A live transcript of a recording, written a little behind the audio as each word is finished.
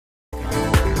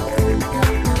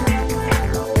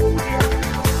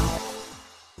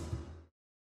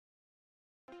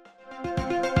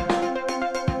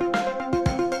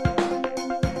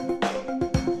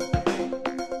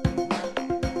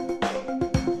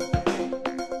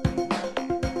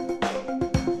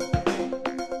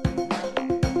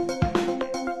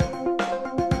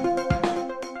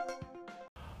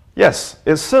Yes,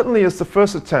 it certainly is the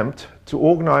first attempt to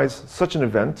organize such an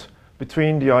event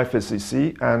between the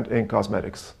IFSCC and in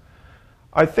cosmetics.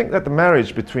 I think that the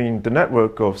marriage between the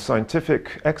network of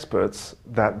scientific experts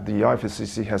that the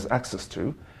IFSCC has access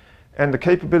to and the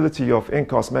capability of in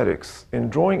cosmetics in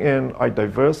drawing in a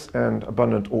diverse and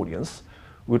abundant audience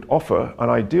would offer an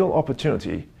ideal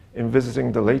opportunity in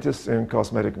visiting the latest in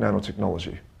cosmetic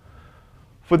nanotechnology.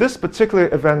 For this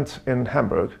particular event in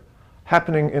Hamburg,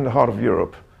 happening in the heart of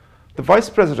Europe, the Vice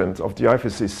President of the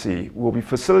IFSCC will be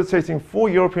facilitating 4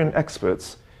 European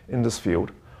experts in this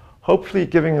field, hopefully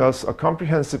giving us a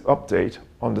comprehensive update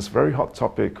on this very hot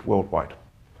topic worldwide.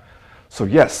 So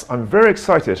yes, I'm very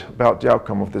excited about the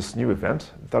outcome of this new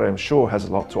event that I am sure has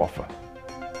a lot to offer.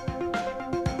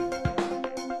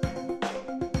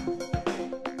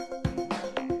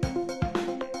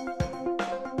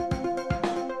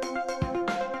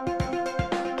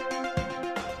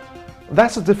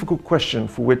 That's a difficult question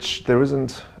for which there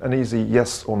isn't an easy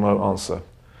yes or no answer.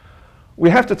 We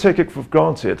have to take it for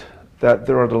granted that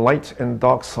there are the light and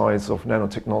dark sides of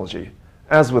nanotechnology,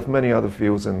 as with many other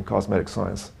fields in cosmetic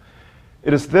science.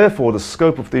 It is therefore the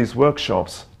scope of these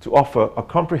workshops to offer a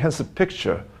comprehensive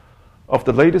picture of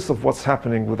the latest of what's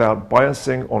happening without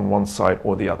biasing on one side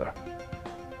or the other.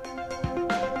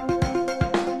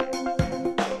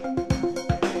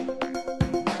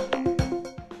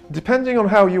 Depending on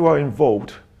how you are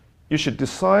involved, you should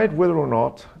decide whether or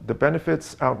not the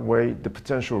benefits outweigh the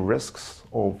potential risks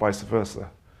or vice versa.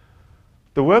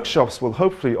 The workshops will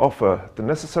hopefully offer the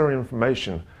necessary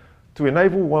information to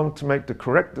enable one to make the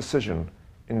correct decision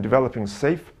in developing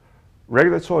safe,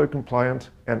 regulatory compliant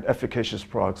and efficacious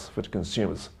products for the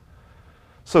consumers.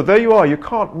 So there you are, you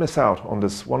can't miss out on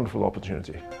this wonderful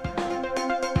opportunity.